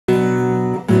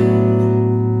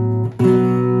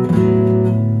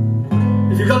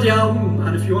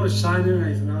want to sign or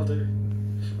anything, I'll do it.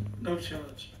 No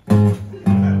charge.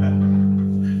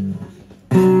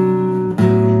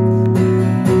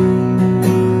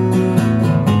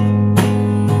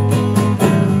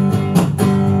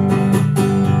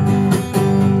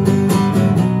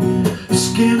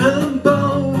 Skin and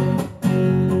bone,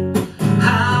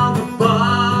 how the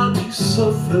body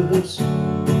suffers.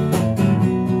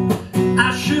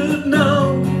 I should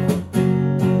know.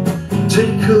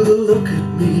 Take a look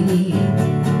at me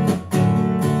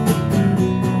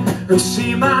and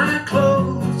see my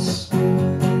clothes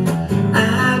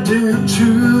adding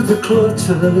to the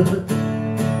clutter.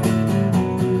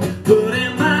 But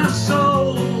in my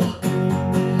soul,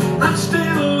 I'm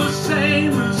still the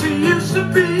same as I used to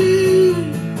be.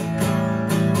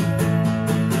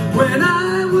 When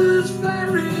I was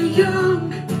very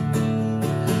young,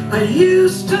 I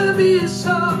used to be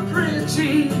so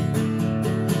pretty.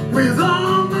 With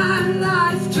all my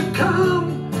life to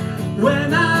come,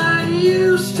 when I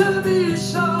used to be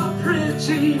so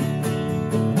pretty.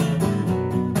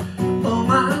 All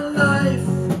my life,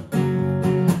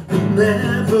 I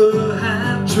never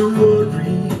had to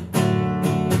worry.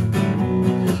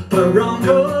 But wrong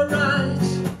or right,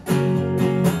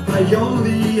 I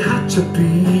only had to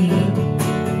be.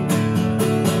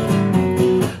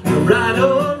 Right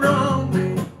or wrong,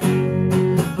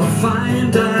 I'll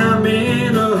find I'm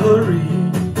in a hurry.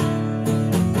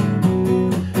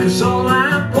 'Cause all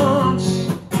at once,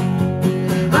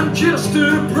 I'm just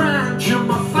a branch of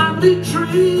my family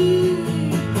tree.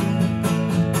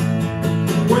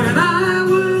 When I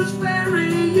was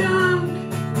very young,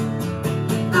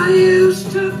 I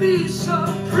used to be so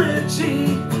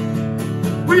pretty.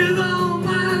 With all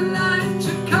my life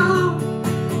to come,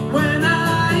 when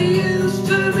I used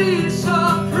to be so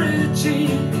pretty.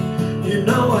 You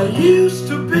know I used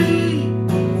to be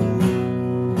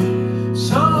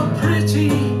so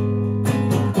pretty.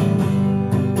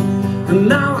 And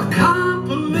now I can't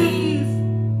believe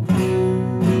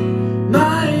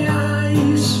my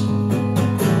eyes.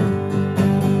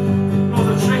 Oh,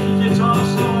 the tricky guitar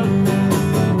solo.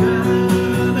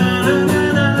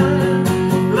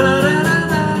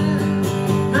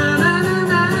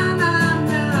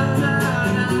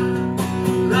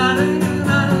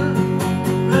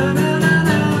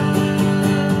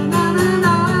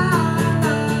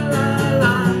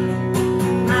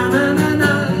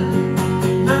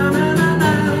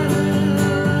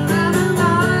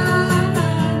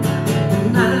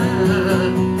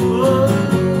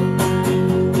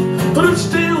 But I'm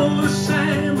still the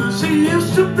same as he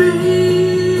used to be.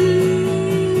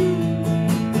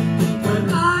 When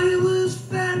I was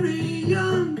very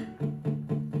young,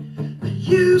 I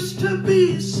used to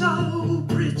be so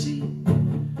pretty.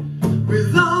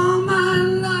 With all my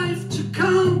life to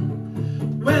come,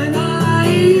 when I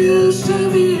used to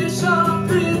be so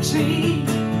pretty.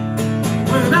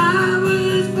 When I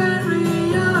was very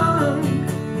young,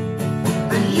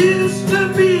 I used to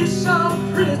be so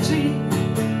pretty.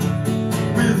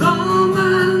 With all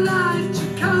my life to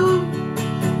come,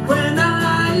 when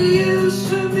I used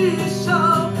to be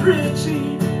so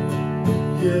pretty.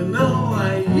 You know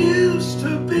I used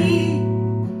to be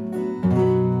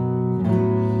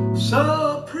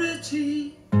so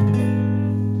pretty.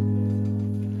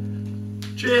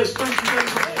 Cheers, thank you very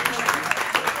much.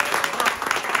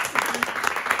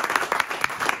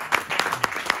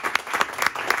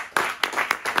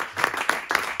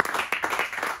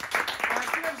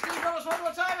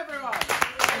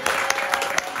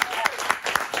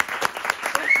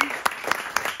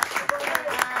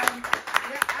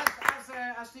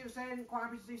 As Steve was saying, quite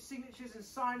happy to do signatures and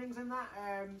signings and that.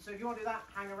 So if you want to do that,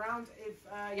 hang around. If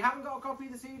you haven't got a copy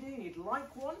of the CD and you'd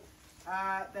like one,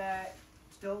 they're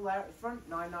still there at the front,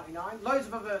 $9.99. Loads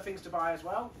of other things to buy as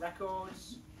well,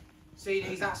 records,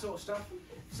 CDs, that sort of stuff.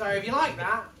 So if you like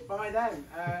that, buy them.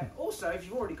 Also, if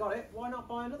you've already got it, why not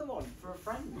buy another one for a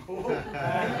friend?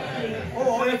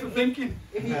 Or if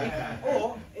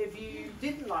you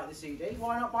didn't like the CD,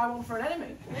 why not buy one for an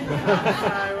enemy?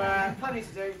 So plenty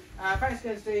to do. Thanks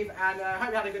again, Steve, and hope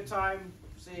you had a good time.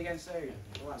 See you again soon.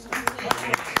 All that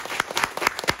stuff.